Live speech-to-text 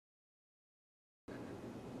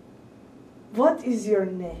What is your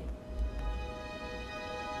name?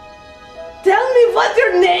 Tell me what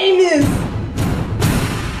your name is!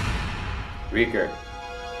 Rieker.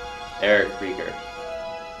 Eric Rieker.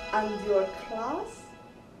 And your class?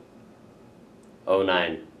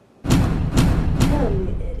 09. Tell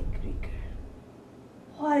me, Eric Rieker,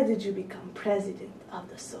 why did you become president of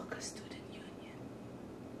the Soccer Student Union?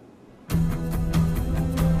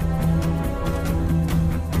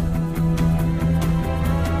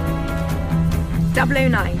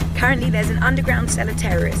 009. Currently there's an underground cell of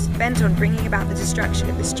terrorists bent on bringing about the destruction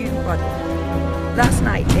of the student body. Last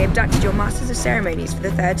night they abducted your Masters of Ceremonies for the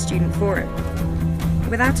 3rd Student Forum.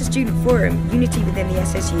 Without a student forum, unity within the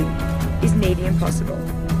SSU is nearly impossible.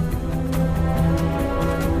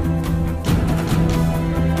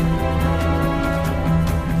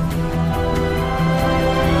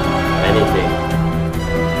 Anything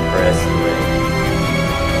for SUA.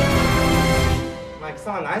 お前貴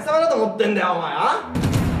様何様だと思ってんだよお前あ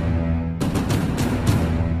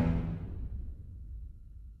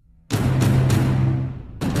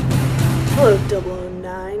Hello,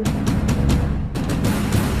 009.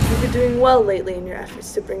 You've been doing well lately in your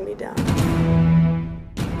efforts to bring me down.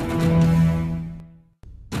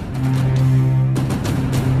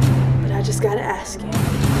 But I just gotta ask you,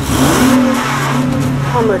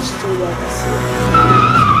 how much do you love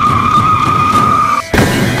SUA?